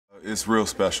It's real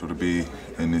special to be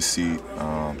in this seat,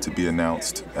 to be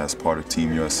announced as part of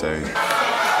Team USA.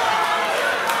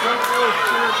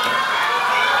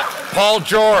 Paul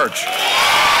George.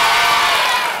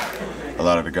 A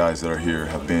lot of the guys that are here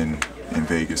have been in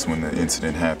Vegas when the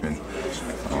incident happened.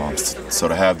 So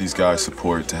to have these guys'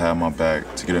 support, to have my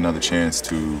back, to get another chance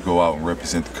to go out and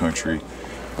represent the country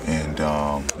and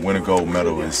win a gold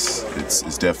medal is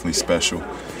definitely special.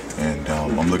 And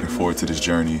I'm looking forward to this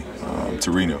journey to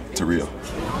Rio.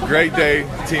 Great day,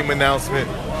 team announcement.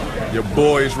 Your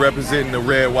boys representing the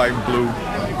red, white, and blue.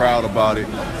 I'm proud about it.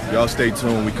 Y'all stay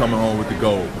tuned. We coming home with the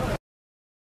gold.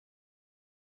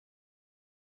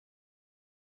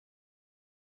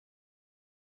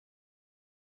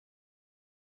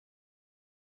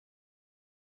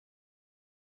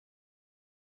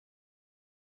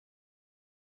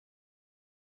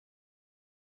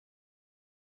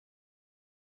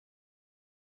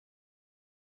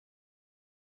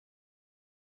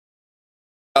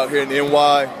 Out here in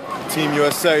NY, Team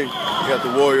USA, we got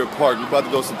the Warrior Park. We're about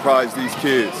to go surprise these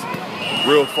kids.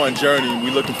 Real fun journey.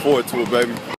 We looking forward to it,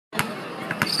 baby.